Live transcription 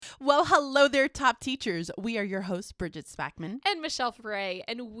Well, hello there, top teachers. We are your hosts, Bridget Spackman. And Michelle Frey,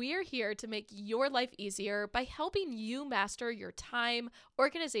 and we're here to make your life easier by helping you master your time,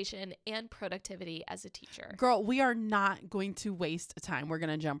 organization, and productivity as a teacher. Girl, we are not going to waste time. We're going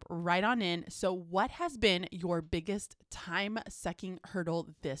to jump right on in. So what has been your biggest time-sucking hurdle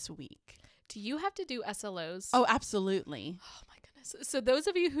this week? Do you have to do SLOs? Oh, absolutely. Oh my goodness. So those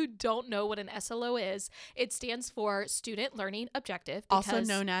of you who don't know what an SLO is, it stands for Student Learning Objective. Also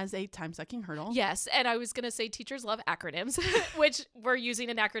known as a time-sucking hurdle. Yes. And I was going to say teachers love acronyms, which we're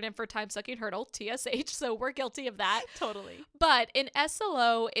using an acronym for time-sucking hurdle, TSH. So we're guilty of that. Totally. But an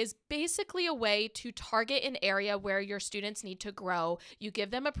SLO is basically a way to target an area where your students need to grow. You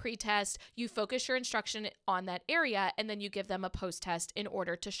give them a pretest, you focus your instruction on that area, and then you give them a post-test in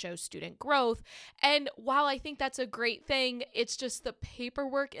order to show student growth. And while I think that's a great thing, it's just the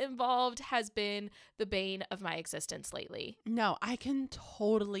paperwork involved has been the bane of my existence lately. No, I can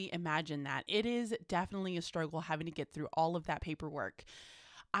totally imagine that. It is definitely a struggle having to get through all of that paperwork.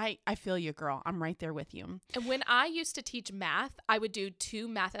 I feel you, girl. I'm right there with you. And when I used to teach math, I would do 2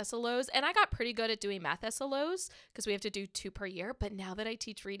 math SLOs, and I got pretty good at doing math SLOs because we have to do 2 per year. But now that I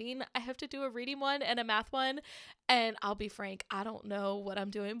teach reading, I have to do a reading one and a math one. And I'll be frank, I don't know what I'm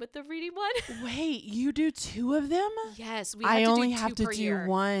doing with the reading one. Wait, you do 2 of them? Yes, we have I to only do 2 have to per do year.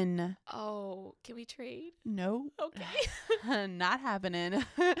 1. Oh, can we trade? No. Okay. Not happening.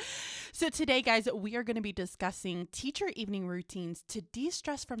 So today, guys, we are going to be discussing teacher evening routines to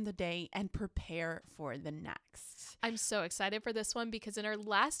de-stress from the day and prepare for the next. I'm so excited for this one because in our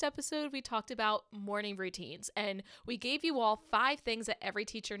last episode, we talked about morning routines and we gave you all 5 things that every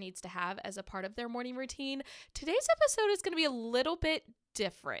teacher needs to have as a part of their morning routine. Today's episode is going to be a little bit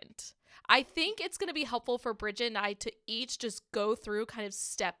different. I think it's going to be helpful for Bridget and I to each just go through kind of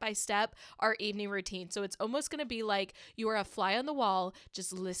step by step our evening routine. So it's almost going to be like you are a fly on the wall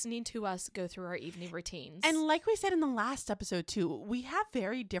just listening to us go through our evening routines. And like we said in the last episode too, we have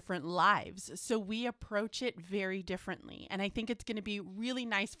very different lives. So we approach it very differently. And I think it's going to be really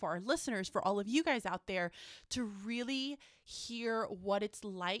nice for our listeners, for all of you guys out there, to really hear what it's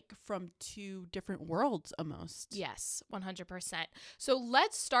like from 2 different worlds almost. Yes, 100%. So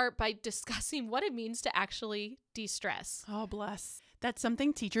let's start by discussing what it means to actually de-stress. Oh, bless. That's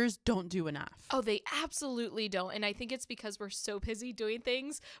something teachers don't do enough. Oh, they absolutely don't. And I think it's because we're so busy doing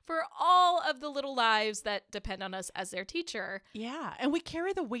things for all of the little lives that depend on us as their teacher. Yeah. And we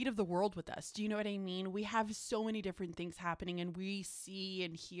carry the weight of the world with us. Do you know what I mean? We have so many different things happening and we see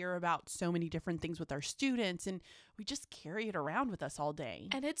and hear about so many different things with our students and we just carry it around with us all day.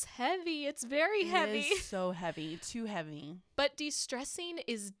 And it's heavy. It's very heavy. It is so heavy. Too heavy. But de-stressing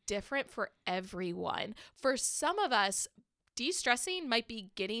is different for everyone. For some of us, de-stressing might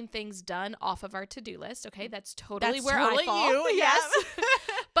be getting things done off of our to-do list. Okay, that's totally where I fall. You. Yes.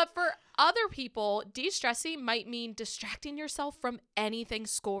 But for other people, de-stressing might mean distracting yourself from anything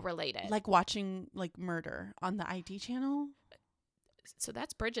school related. Like watching murder on the ID channel. So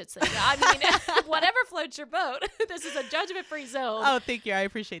that's Bridget's thing. I mean, whatever floats your boat. This is a judgment-free zone. Oh, thank you. I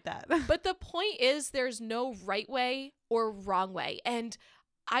appreciate that. But the point is there's no right way or wrong way. And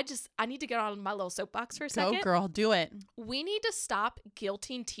I need to get on my little soapbox for a second. Go, girl. Do it. We need to stop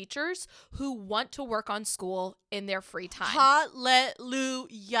guilting teachers who want to work on school in their free time.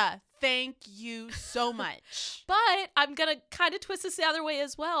 Hallelujah. Thank you so much. But I'm going to kind of twist this the other way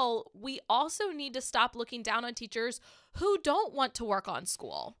as well. We also need to stop looking down on teachers who don't want to work on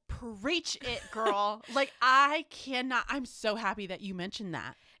school. Preach it, girl. I cannot. I'm so happy that you mentioned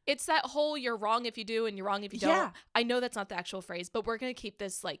that. It's that whole you're wrong if you do and you're wrong if you don't. Yeah. I know that's not the actual phrase, but we're going to keep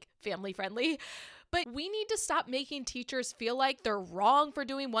this family friendly. But we need to stop making teachers feel like they're wrong for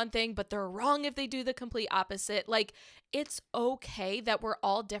doing one thing, but they're wrong if they do the complete opposite. It's okay that we're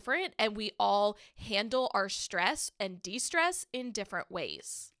all different and we all handle our stress and de-stress in different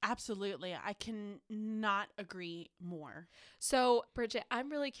ways. Absolutely. I cannot agree more. So, Bridget, I'm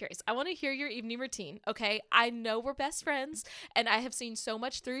really curious. I want to hear your evening routine, okay? I know we're best friends and I have seen so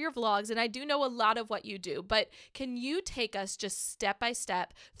much through your vlogs and I do know a lot of what you do, but can you take us just step by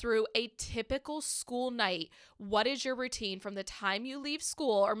step through a typical school night? What is your routine from the time you leave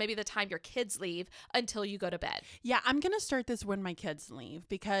school or maybe the time your kids leave until you go to bed? Yeah, I'm going to start this when my kids leave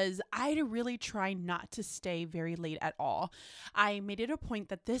because I really try not to stay very late at all. I made it a point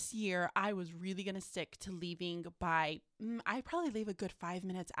that this year I was really going to stick to leaving by I probably leave a good 5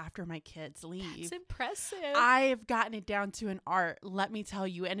 minutes after my kids leave. That's impressive. I've gotten it down to an art, let me tell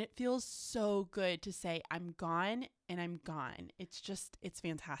you. And it feels so good to say I'm gone and I'm gone. It's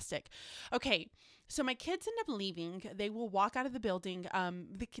fantastic. Okay. So my kids end up leaving. They will walk out of the building.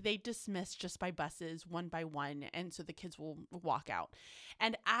 They dismiss just by buses, one by one. And so the kids will walk out.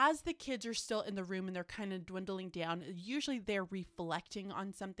 And as the kids are still in the room and they're kind of dwindling down, usually they're reflecting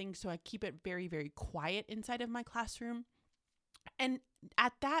on something. So I keep it very, very quiet inside of my classroom. And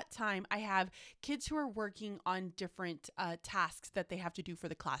at that time, I have kids who are working on different tasks that they have to do for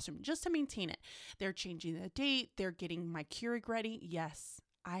the classroom just to maintain it. They're changing the date. They're getting my Keurig ready. Yes,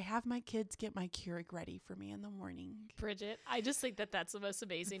 I have my kids get my Keurig ready for me in the morning. Bridget, I just think that that's the most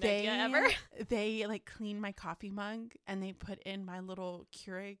amazing idea ever. They like clean my coffee mug and they put in my little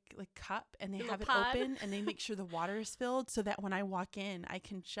Keurig like cup and they Little have it pod. open and they make sure the water is filled so that when I walk in, I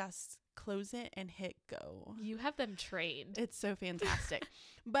can just close it and hit go. You have them trained. It's so fantastic.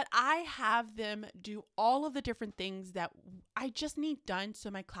 But I have them do all of the different things that I just need done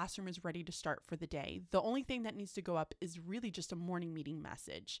so my classroom is ready to start for the day. The only thing that needs to go up is really just a morning meeting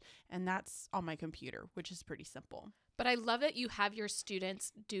message. And that's on my computer, which is pretty simple. But I love that you have your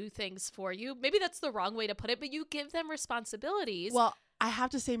students do things for you. Maybe that's the wrong way to put it, but you give them responsibilities. Well, I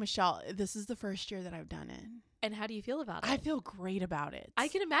have to say, Michelle, this is the first year that I've done it. And how do you feel about it? I feel great about it. I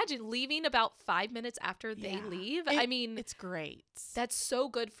can imagine leaving about 5 minutes after they leave. I mean, it's great. That's so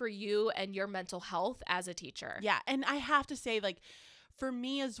good for you and your mental health as a teacher. Yeah. And I have to say, like, for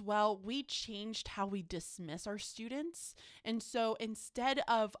me as well, we changed how we dismiss our students. And so instead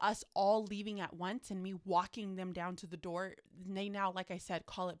of us all leaving at once and me walking them down to the door, they now, like I said,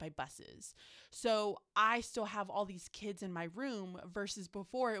 call it by buses. So I still have all these kids in my room versus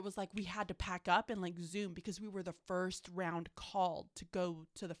before it was like we had to pack up and like Zoom because we were the first round called to go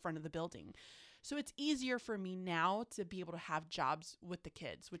to the front of the building. So it's easier for me now to be able to have jobs with the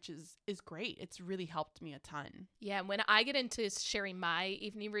kids, which is great. It's really helped me a ton. Yeah, and when I get into sharing my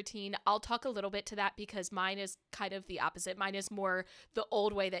evening routine, I'll talk a little bit to that because mine is kind of the opposite. Mine is more the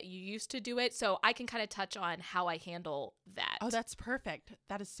old way that you used to do it. So I can kind of touch on how I handle that. Oh, that's perfect.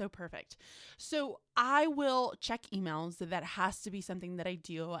 That is so perfect. So I will check emails. That has to be something that I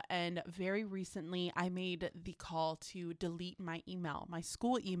do. And very recently, I made the call to delete my email, my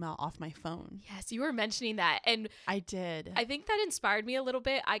school email off my phone. Yes, you were mentioning that. And I did. I think that inspired me a little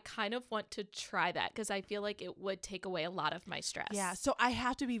bit. I kind of want to try that because I feel like it would take away a lot of my stress. Yeah. So I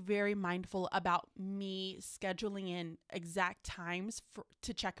have to be very mindful about me scheduling in exact times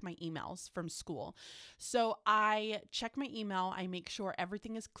to check my emails from school. So I check my email. I make sure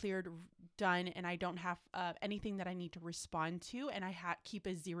everything is cleared, done, and I don't have anything that I need to respond to. And I keep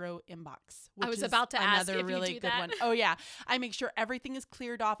a zero inbox. I was about to ask another if really you do good that. one. Oh yeah. I make sure everything is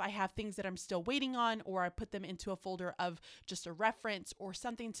cleared off. I have things that I'm still waiting on, or I put them into a folder of just a reference or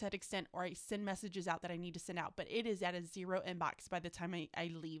something to that extent, or I send messages out that I need to send out, but it is at a zero inbox by the time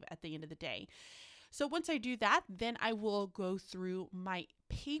I leave at the end of the day. So once I do that, then I will go through my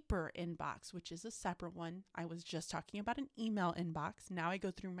paper inbox, which is a separate one. I was just talking about an email inbox. Now I go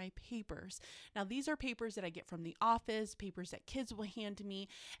through my papers. Now these are papers that I get from the office, papers that kids will hand to me,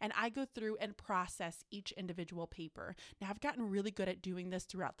 and I go through and process each individual paper. Now I've gotten really good at doing this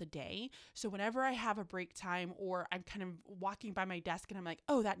throughout the day. So whenever I have a break time or I'm kind of walking by my desk and I'm like,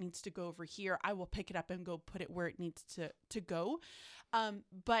 oh, that needs to go over here, I will pick it up and go put it where it needs to go.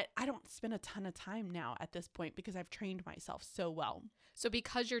 But I don't spend a ton of time now at this point because I've trained myself so well. So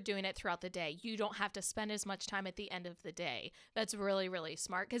because you're doing it throughout the day, you don't have to spend as much time at the end of the day. That's really, really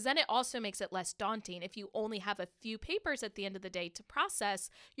smart because then it also makes it less daunting. If you only have a few papers at the end of the day to process,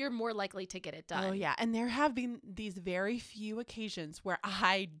 you're more likely to get it done. Oh, yeah. And there have been these very few occasions where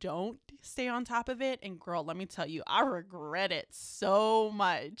I don't stay on top of it. And girl, let me tell you, I regret it so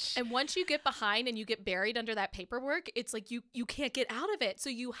much. And once you get behind and you get buried under that paperwork, it's like you can't get out of it. So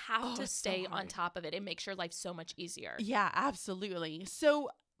you have to stay on top of it and make sure life's so much easier. Yeah, absolutely. So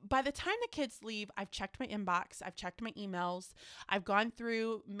by the time the kids leave, I've checked my inbox, I've checked my emails, I've gone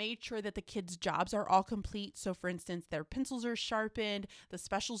through, made sure that the kids' jobs are all complete. So for instance, their pencils are sharpened, the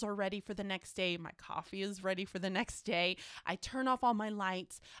specials are ready for the next day, my coffee is ready for the next day. I turn off all my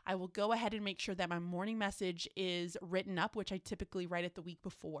lights. I will go ahead and make sure that my morning message is written up, which I typically write it the week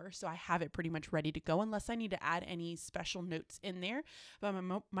before. So I have it pretty much ready to go unless I need to add any special notes in there. But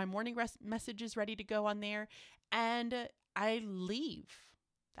my morning message is ready to go on there and I leave.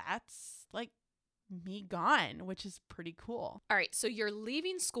 That's like me gone, which is pretty cool. All right. So you're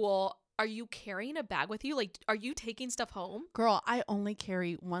leaving school. Are you carrying a bag with you? Like, are you taking stuff home? Girl, I only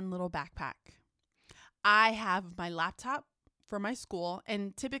carry one little backpack. I have my laptop for my school,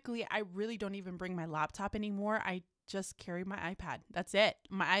 and typically I really don't even bring my laptop anymore. I just carry my iPad. That's it.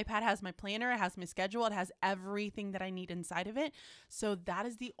 My iPad has my planner, it has my schedule, it has everything that I need inside of it. So that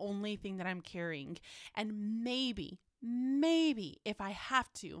is the only thing that I'm carrying. And maybe if I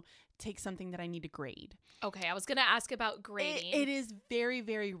have to, take something that I need to grade. Okay, I was going to ask about grading. It is very,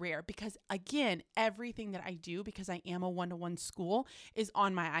 very rare because, again, everything that I do, because I am a one-to-one school, is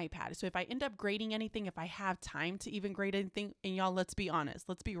on my iPad. So if I end up grading anything, if I have time to even grade anything, and y'all, let's be honest,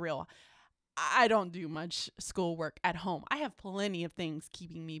 let's be real, I don't do much schoolwork at home. I have plenty of things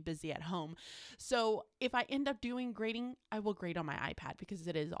keeping me busy at home. So if I end up doing grading, I will grade on my iPad because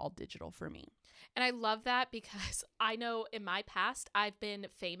it is all digital for me. And I love that because I know in my past, I've been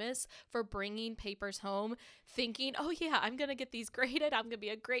famous for bringing papers home thinking, oh yeah, I'm going to get these graded. I'm going to be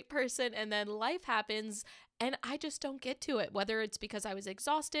a great person. And then life happens and I just don't get to it, whether it's because I was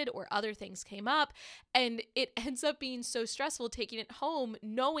exhausted or other things came up. And it ends up being so stressful taking it home,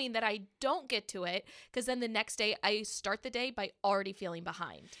 knowing that I don't get to it, because then the next day I start the day by already feeling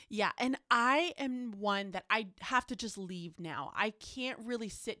behind. Yeah. And I am one that I have to just leave now. I can't really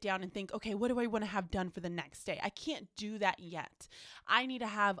sit down and think, okay, what do I want to have done for the next day? I can't do that yet. I need to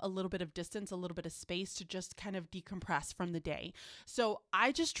have a little bit of distance, a little bit of space to just kind of decompress from the day. So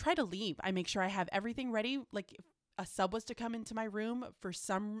I just try to leave. I make sure I have everything ready. Like if a sub was to come into my room for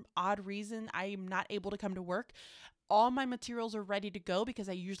some odd reason, I'm not able to come to work, all my materials are ready to go because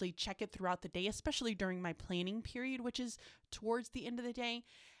I usually check it throughout the day, especially during my planning period, which is towards the end of the day.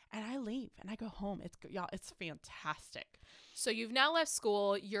 And I leave and I go home. It's fantastic. So you've now left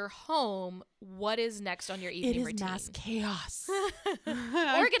school. You're home. What is next on your evening routine? It is mass chaos.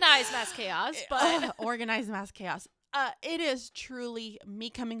 Organized mass chaos, but organized mass chaos. It is truly me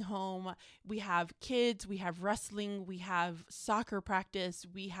coming home. We have kids, we have wrestling, we have soccer practice,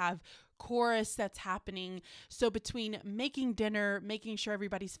 we have chorus that's happening. So between making dinner, making sure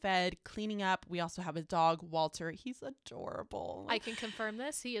everybody's fed, cleaning up, we also have a dog, Walter. He's adorable. I can confirm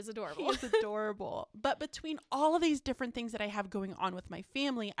this. He is adorable. He is adorable. But between all of these different things that I have going on with my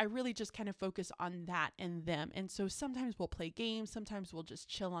family, I really just kind of focus on that and them. And so sometimes we'll play games, sometimes we'll just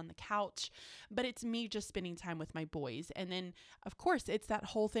chill on the couch, but it's me just spending time with my boys. And then of course it's that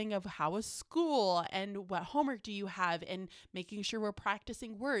whole thing of how was school and what homework do you have, and making sure we're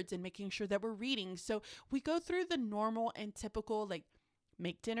practicing words and making sure that we're reading. So we go through the normal and typical, like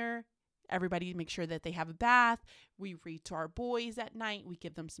make dinner, everybody make sure that they have a bath, we read to our boys at night, we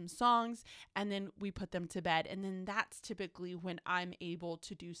give them some songs, and then we put them to bed. And then that's typically when I'm able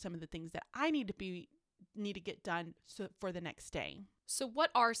to do some of the things that I need to get done for the next day. So what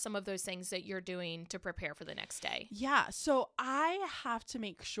are some of those things that you're doing to prepare for the next day? Yeah, so I have to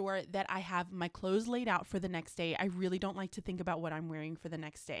make sure that I have my clothes laid out for the next day. I really don't like to think about what I'm wearing for the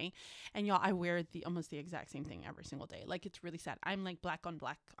next day. And y'all, I wear almost the exact same thing every single day. Like, it's really sad. I'm like black on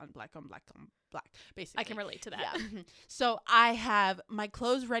black on black on black on black, basically. I can relate to that. Yeah. So I have my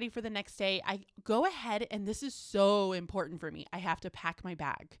clothes ready for the next day. I go ahead, and this is so important for me, I have to pack my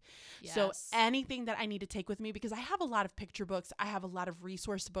bag. Yes. So anything that I need to take with me, because I have a lot of picture books, I have a lot of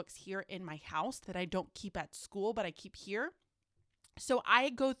resource books here in my house that I don't keep at school, but I keep here. So I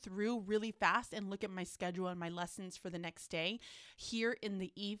go through really fast and look at my schedule and my lessons for the next day here in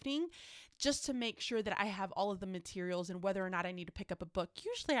the evening, just to make sure that I have all of the materials and whether or not I need to pick up a book.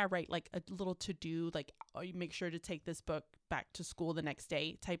 Usually I write like a little to-do, like, oh, you make sure to take this book back to school the next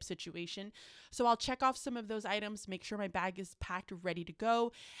day type situation. So I'll check off some of those items, make sure my bag is packed, ready to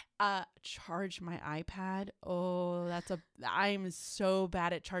go. Charge my iPad. Oh, I'm so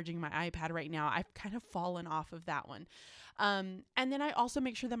bad at charging my iPad right now. I've kind of fallen off of that one. And then I also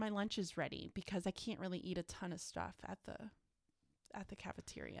make sure that my lunch is ready, because I can't really eat a ton of stuff at the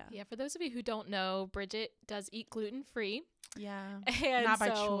cafeteria. Yeah, for those of you who don't know, Bridget does eat gluten-free. Yeah. And not by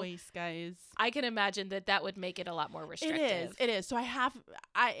choice, guys. I can imagine that would make it a lot more restrictive. It is. So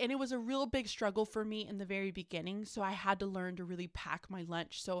and it was a real big struggle for me in the very beginning. So I had to learn to really pack my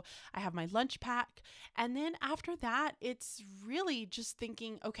lunch. So I have my lunch pack. And then after that, it's really just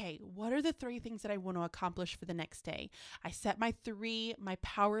thinking, okay, what are the 3 things that I want to accomplish for the next day? I set my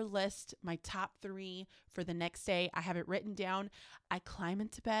power list, my top 3 for the next day. I have it written down. I climb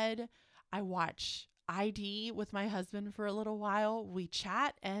into bed. I watch ID with my husband for a little while. We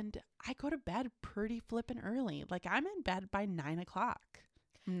chat, and I go to bed pretty flippin' early. Like, I'm in bed by 9 o'clock.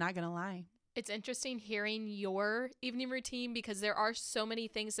 I'm not going to lie. It's interesting hearing your evening routine, because there are so many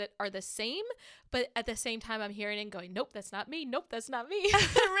things that are the same, but at the same time I'm hearing and going, nope, that's not me. Nope, that's not me.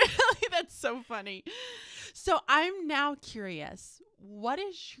 Really? That's so funny. So I'm now curious, what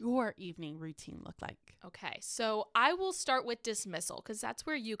does your evening routine look like? Okay, so I will start with dismissal because that's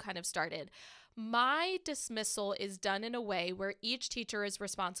where you kind of started. My dismissal is done in a way where each teacher is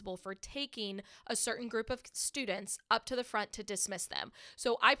responsible for taking a certain group of students up to the front to dismiss them.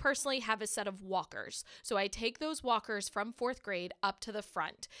 So I personally have a set of walkers. So I take those walkers from 4th grade up to the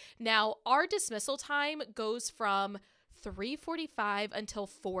front. Now, our dismissal time goes from 3:45 until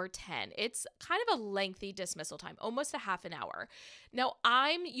 4:10. It's kind of a lengthy dismissal time, almost a half an hour. Now,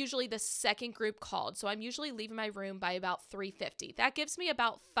 I'm usually the second group called, so I'm usually leaving my room by about 3:50. That gives me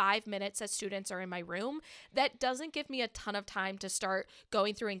about 5 minutes as students are in my room. That doesn't give me a ton of time to start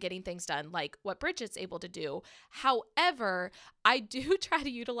going through and getting things done, like what Bridget's able to do. However, I do try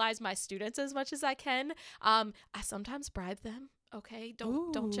to utilize my students as much as I can. I sometimes bribe them. Okay,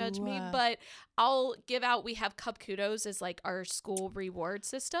 don't judge me, but I'll give out, we have Cub Kudos as like our school reward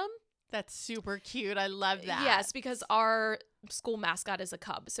system. That's super cute. I love that. Yes, because our school mascot is a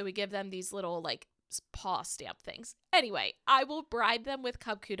cub. So we give them these little like paw stamp things. Anyway, I will bribe them with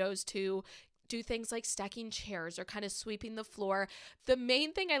Cub Kudos to do things like stacking chairs or kind of sweeping the floor. The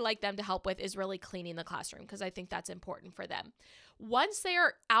main thing I like them to help with is really cleaning the classroom because I think that's important for them. Once they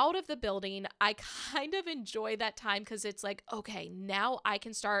are out of the building, I kind of enjoy that time because it's like, okay, now I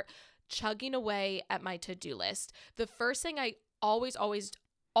can start chugging away at my to-do list. The first thing I always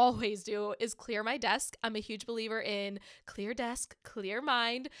do is clear my desk. I'm a huge believer in clear desk, clear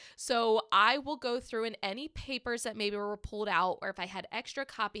mind. So I will go through, and any papers that maybe were pulled out, or if I had extra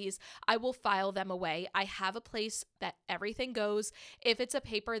copies, I will file them away. I have a place that everything goes. If it's a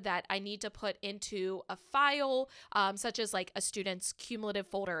paper that I need to put into a file, such as like a student's cumulative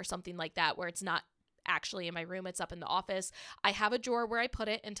folder or something like that, where it's not actually in my room, it's up in the office, I have a drawer where I put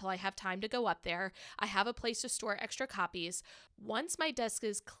it until I have time to go up there. I have a place to store extra copies. Once my desk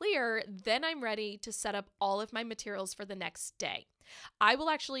is clear, then I'm ready to set up all of my materials for the next day. I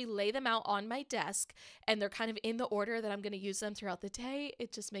will actually lay them out on my desk, and they're kind of in the order that I'm going to use them throughout the day.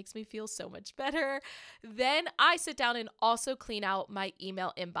 It just makes me feel so much better. Then I sit down and also clean out my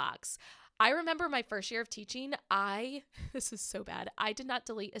email inbox. I remember my first year of teaching, this is so bad, I did not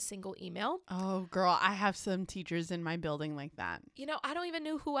delete a single email. Oh, girl, I have some teachers in my building like that. You know, I don't even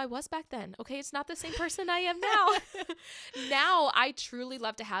know who I was back then. Okay, it's not the same person I am now. Now, I truly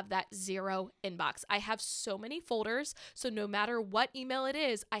love to have that zero inbox. I have so many folders, so no matter what email it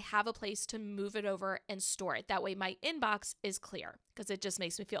is, I have a place to move it over and store it. That way my inbox is clear because it just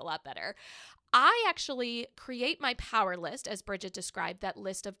makes me feel a lot better. I actually create my power list, as Bridget described, that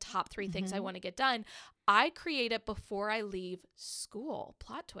list of top 3 things I want to get done. I create it before I leave school.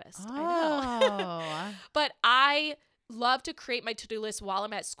 Plot twist. Oh. I know. But I love to create my to-do list while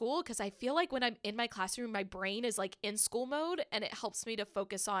I'm at school because I feel like when I'm in my classroom, my brain is like in school mode, and it helps me to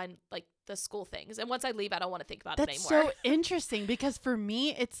focus on like the school things. And once I leave, I don't want to think about it anymore. That's so interesting because for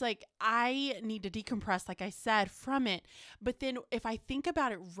me, it's like I need to decompress, like I said, from it. But then if I think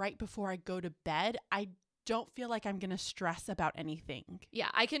about it right before I go to bed, I don't feel like I'm going to stress about anything. Yeah,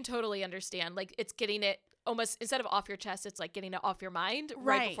 I can totally understand. Like it's getting it almost, instead of off your chest, it's like getting it off your mind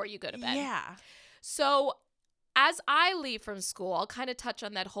right before you go to bed. Yeah. So as I leave from school, I'll kind of touch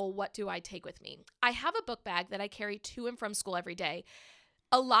on that whole what do I take with me. I have a book bag that I carry to and from school every day.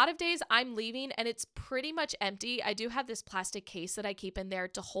 A lot of days I'm leaving and it's pretty much empty. I do have this plastic case that I keep in there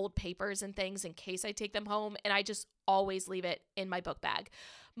to hold papers and things in case I take them home, and I just always leave it in my book bag.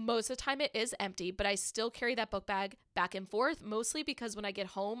 Most of the time it is empty, but I still carry that book bag back and forth, mostly because when I get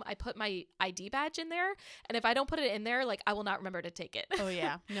home, I put my ID badge in there, and if I don't put it in there, like I will not remember to take it. Oh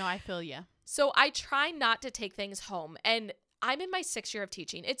yeah. No, I feel you. So I try not to take things home, and I'm in my 6th year of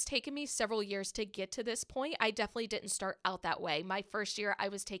teaching. It's taken me several years to get to this point. I definitely didn't start out that way. My first year, I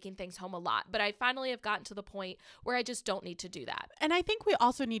was taking things home a lot, but I finally have gotten to the point where I just don't need to do that. And I think we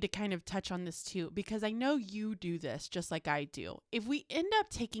also need to kind of touch on this too, because I know you do this just like I do. If we end up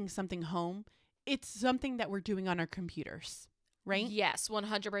taking something home, it's something that we're doing on our computers, right? Yes,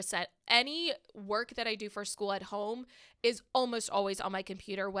 100%. Any work that I do for school at home is almost always on my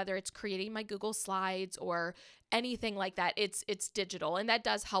computer, whether it's creating my Google Slides or anything like that. It's digital, and that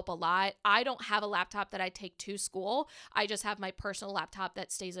does help a lot. I don't have a laptop that I take to school. I just have my personal laptop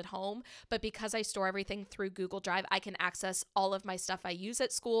that stays at home. But because I store everything through Google Drive, I can access all of my stuff I use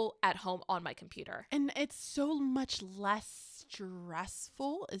at school at home on my computer. And it's so much less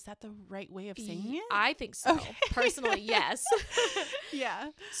stressful. Is that the right way of saying it? I think so. Okay. Personally, yes. Yeah.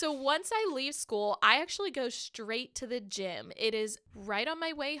 So once I leave school, I actually go straight to the gym. It is right on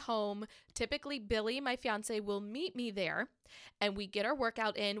my way home. Typically, Billy, my fiance, will meet me there, and we get our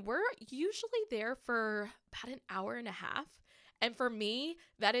workout in. We're usually there for about an hour and a half. And for me,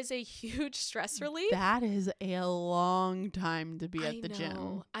 that is a huge stress relief. That is a long time to be at the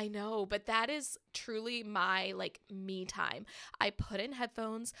gym. I know, but that is truly my like me time. I put in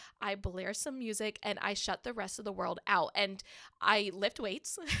headphones, I blare some music, and I shut the rest of the world out. And I lift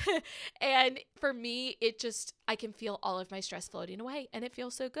weights. And for me, I can feel all of my stress floating away, and it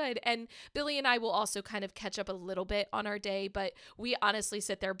feels so good. And Billy and I will also kind of catch up a little bit on our day, but we honestly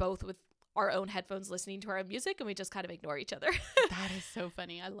sit there both with our own headphones listening to our own music, and we just kind of ignore each other. That is so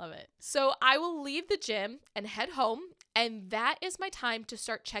funny. I love it. So I will leave the gym and head home, and that is my time to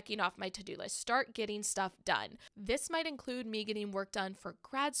start checking off my to-do list, start getting stuff done. This might include me getting work done for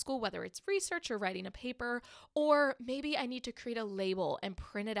grad school, whether it's research or writing a paper, or maybe I need to create a label and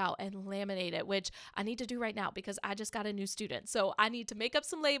print it out and laminate it, which I need to do right now because I just got a new student. So I need to make up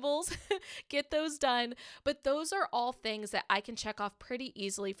some labels, get those done. But those are all things that I can check off pretty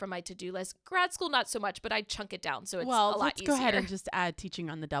easily from my to-do list. Grad school, not so much, but I chunk it down. So it's a lot let's easier. Go ahead and just add teaching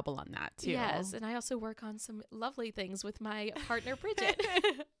on the double on that too. Yes. And I also work on some lovely things with my partner, Bridget.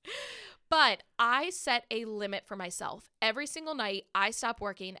 But I set a limit for myself. Every single night, I stop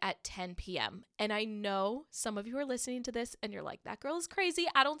working at 10 p.m. And I know some of you are listening to this and you're like, that girl is crazy.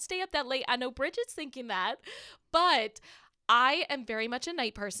 I don't stay up that late. I know Bridget's thinking that. But I am very much a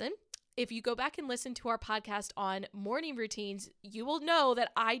night person. If you go back and listen to our podcast on morning routines, you will know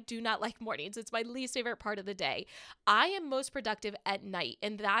that I do not like mornings. It's my least favorite part of the day. I am most productive at night,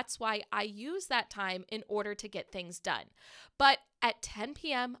 and that's why I use that time in order to get things done. But at 10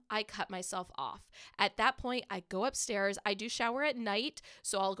 p.m., I cut myself off. At that point, I go upstairs. I do shower at night,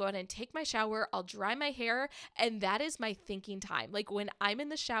 so I'll go in and take my shower. I'll dry my hair, and that is my thinking time. Like when I'm in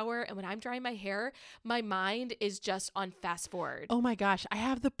the shower and when I'm drying my hair, my mind is just on fast forward. Oh my gosh, I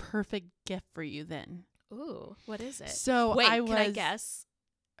have the perfect gift for you then. Ooh, what is it? So wait, can I guess?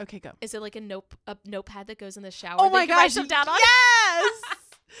 Okay, go. Is it like a notepad that goes in the shower? Oh my that you write gosh, stuff down on? yes!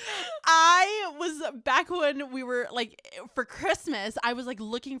 I was back when we were like for Christmas, I was like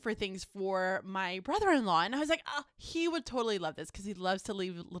looking for things for my brother-in-law, and I was like, oh, he would totally love this because he loves to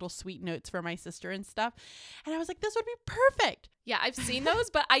leave little sweet notes for my sister and stuff. And I was like, this would be perfect. Yeah, I've seen those,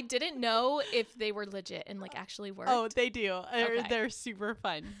 but I didn't know if they were legit and like actually worked. Oh, they do. Okay. They're super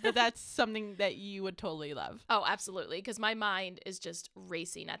fun. But that's something that you would totally love. Oh, absolutely, because my mind is just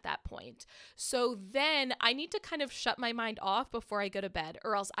racing at that point. So then I need to kind of shut my mind off before I go to bed,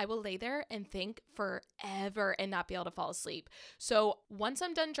 or else I will lay there and think forever and not be able to fall asleep. So once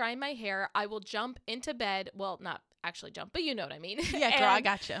I'm done drying my hair, I will jump into bed. Well, not actually jump, but you know what I mean. Yeah, girl, I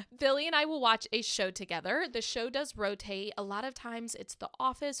gotcha. Billy and I will watch a show together. The show does rotate. A lot of times it's The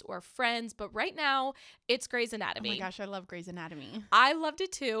Office or Friends, but right now it's Grey's Anatomy. Oh my gosh, I love Grey's Anatomy. I loved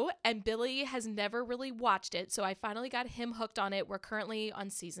it too, and Billy has never really watched it, so I finally got him hooked on it. We're currently on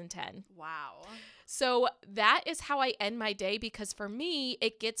season 10. Wow. So that is how I end my day, because for me,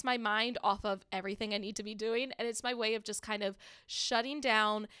 it gets my mind off of everything I need to be doing, and it's my way of just kind of shutting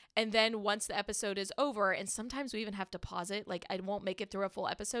down. And then once the episode is over, and sometimes we even have to pause it, like I won't make it through a full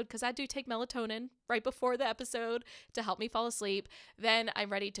episode because I do take melatonin right before the episode to help me fall asleep. Then I'm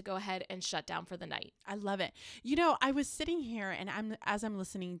ready to go ahead and shut down for the night. I love it. You know, I was sitting here and as I'm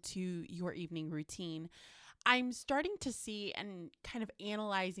listening to your evening routine, I'm starting to see and kind of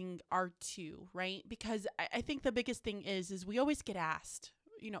analyzing our two, right? Because I think the biggest thing is we always get asked,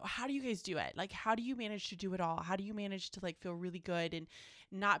 you know, how do you guys do it? Like, how do you manage to do it all? How do you manage to like feel really good and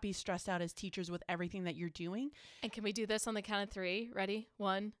not be stressed out as teachers with everything that you're doing? And can we do this on the count of 3? Ready?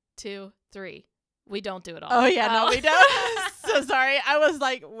 1, 2, 3. We don't do it all. Oh yeah, no, we don't. So sorry. I was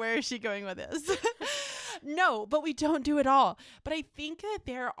like, where is she going with this? No, but we don't do it all. But I think that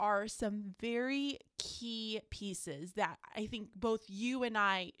there are some very key pieces that I think both you and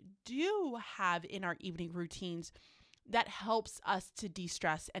I do have in our evening routines that helps us to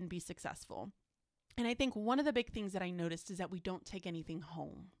de-stress and be successful. And I think one of the big things that I noticed is that we don't take anything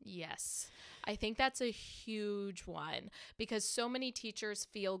home. Yes. I think that's a huge one, because so many teachers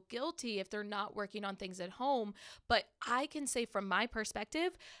feel guilty if they're not working on things at home. But I can say from my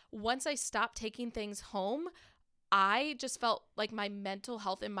perspective, once I stopped taking things home, I just felt like my mental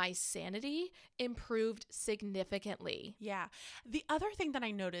health and my sanity improved significantly. Yeah. The other thing that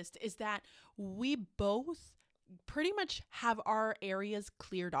I noticed is that we both pretty much have our areas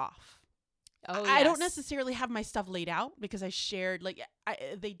cleared off. Oh, I don't yes. necessarily have my stuff laid out because I shared, like,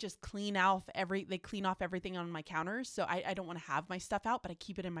 they just clean off everything on my counters. So I don't want to have my stuff out, but I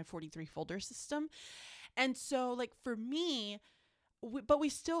keep it in my 43 folder system. And so like for me, but we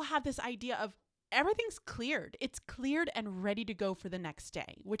still have this idea of everything's cleared. It's cleared and ready to go for the next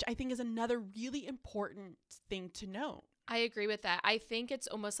day, which I think is another really important thing to know. I agree with that. I think it's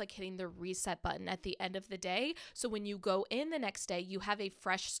almost like hitting the reset button at the end of the day. So when you go in the next day, you have a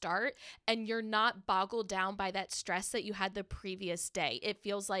fresh start and you're not boggled down by that stress that you had the previous day. It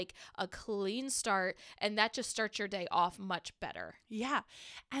feels like a clean start, and that just starts your day off much better. Yeah.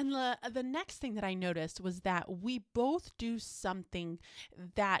 And the next thing that I noticed was that we both do something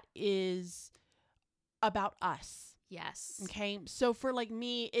that is about us. Yes. Okay. So for like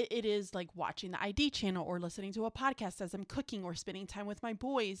me, it is like watching the ID channel or listening to a podcast as I'm cooking or spending time with my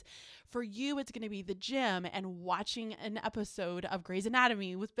boys. For you, it's going to be the gym and watching an episode of Grey's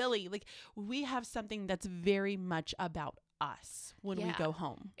Anatomy with Billy. Like, we have something that's very much about us when we go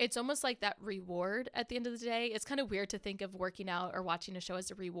home. It's almost like that reward at the end of the day. It's kind of weird to think of working out or watching a show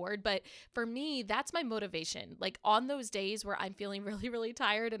as a reward, but for me, that's my motivation. Like on those days where I'm feeling really, really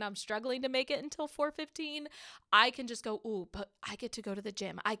tired and I'm struggling to make it until 4:15, I can just go, ooh, but I get to go to the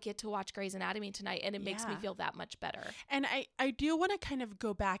gym. I get to watch Grey's Anatomy tonight, and it makes me feel that much better. And I do want to kind of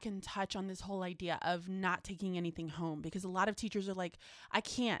go back and touch on this whole idea of not taking anything home, because a lot of teachers are like, I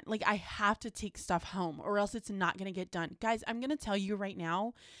can't, like, I have to take stuff home or else it's not going to get done. Guys, I'm going to tell you right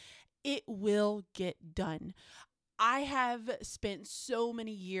now, it will get done. I have spent so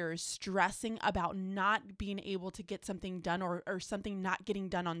many years stressing about not being able to get something done or something not getting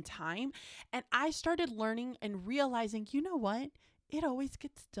done on time. And I started learning and realizing, you know what? It always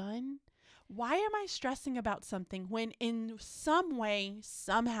gets done. Why am I stressing about something when in some way,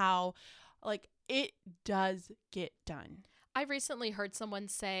 somehow, like, it does get done? I recently heard someone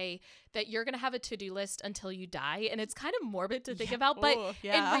say that you're going to have a to-do list until you die. And it's kind of morbid to think about, but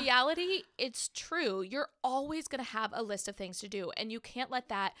in reality, it's true. You're always going to have a list of things to do, and you can't let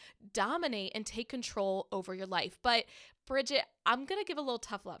that dominate and take control over your life. But Bridget, I'm going to give a little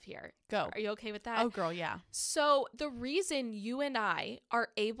tough love here. Go. Are you okay with that? Oh, girl, yeah. So the reason you and I are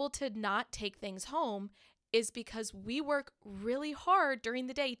able to not take things home is because we work really hard during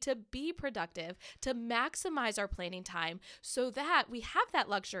the day to be productive, to maximize our planning time so that we have that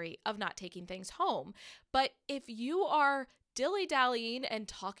luxury of not taking things home. But if you are dilly-dallying and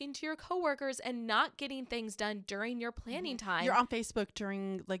talking to your coworkers and not getting things done during your planning time. You're on Facebook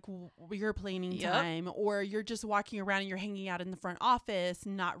during like your planning time, or you're just walking around and you're hanging out in the front office,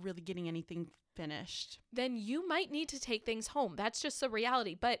 not really getting anything finished. Then you might need to take things home. That's just the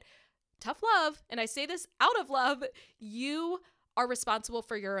reality. But tough love, and I say this out of love, you are responsible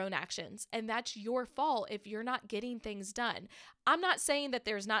for your own actions, and that's your fault if you're not getting things done. I'm not saying that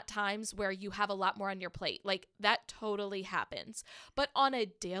there's not times where you have a lot more on your plate. Like, that totally happens. But on a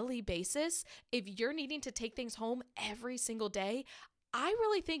daily basis, if you're needing to take things home every single day, I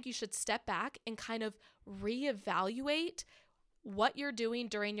really think you should step back and kind of reevaluate what you're doing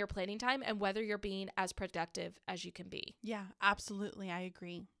during your planning time and whether you're being as productive as you can be. Yeah, absolutely. I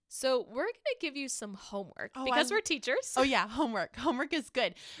agree. So we're going to give you some homework because we're teachers. Oh yeah, homework. Homework is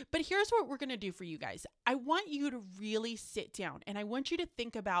good. But here's what we're going to do for you guys. I want you to really sit down and I want you to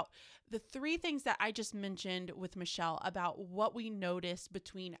think about the 3 things that I just mentioned with Michelle about what we noticed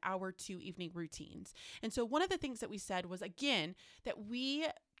between our 2 evening routines. And so one of the things that we said was, again, that we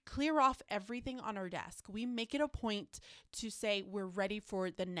clear off everything on our desk. We make it a point to say we're ready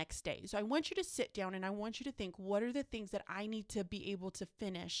for the next day. So I want you to sit down and I want you to think, what are the things that I need to be able to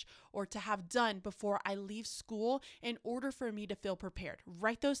finish or to have done before I leave school in order for me to feel prepared?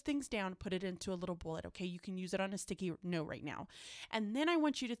 Write those things down, put it into a little bullet. Okay. You can use it on a sticky note right now. And then I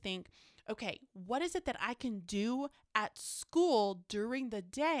want you to think, okay, what is it that I can do at school during the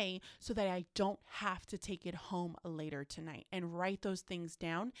day so that I don't have to take it home later tonight? And write those things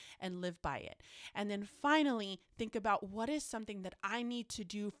down and live by it. And then finally, think about what is something that I need to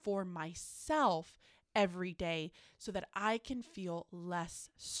do for myself every day so that I can feel less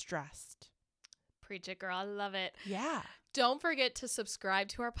stressed. Preach it, girl. I love it. Yeah. Don't forget to subscribe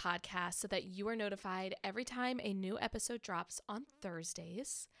to our podcast so that you are notified every time a new episode drops on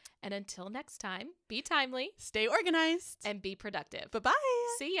Thursdays. And until next time, be timely, stay organized, and be productive. Bye-bye.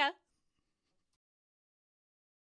 See ya.